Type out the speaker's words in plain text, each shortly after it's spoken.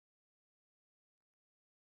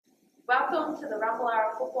Welcome to the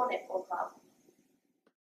Rumbalara Football Netball Club.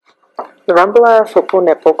 The Rumbalara Football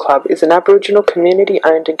Netball Club is an Aboriginal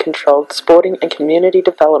community-owned and controlled sporting and community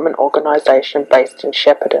development organisation based in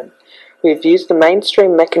Shepparton. We have used the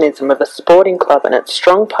mainstream mechanism of a sporting club and its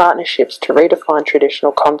strong partnerships to redefine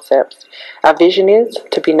traditional concepts. Our vision is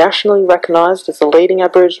to be nationally recognised as a leading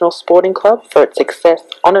Aboriginal sporting club for its success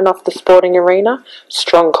on and off the sporting arena,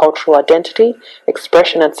 strong cultural identity,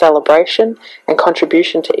 expression and celebration, and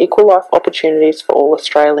contribution to equal life opportunities for all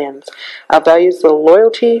Australians. Our values are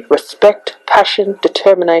loyalty, respect, passion,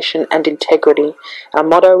 determination and integrity. Our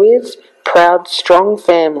motto is, proud, strong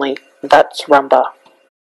family. That's Rumba.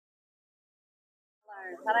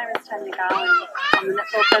 My name is Tanya Garland. I'm the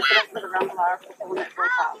netball president for the Rumbalara Football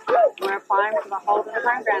Netball Club. We're applying for the Holden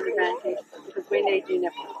home ground advantage because we need you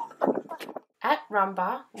netball. At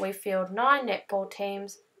Rumba, we field 9 netball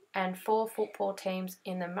teams and 4 football teams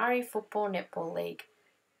in the Murray Football Netball League.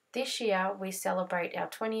 This year, we celebrate our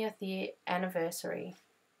 20th year anniversary.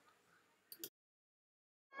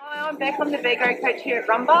 Hi, I'm Beck. I'm the B-grade coach here at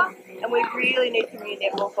Rumba, and we really need some new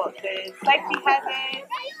netball courts. There's safety hazards.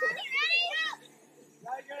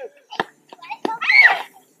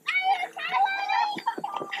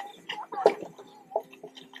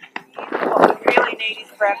 What we really need is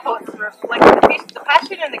for our courts to reflect the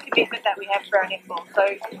passion and the commitment that we have for our netball. So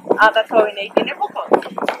that's why we need new netball courts.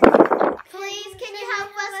 Please, can you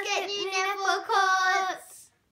help us get new netball courts?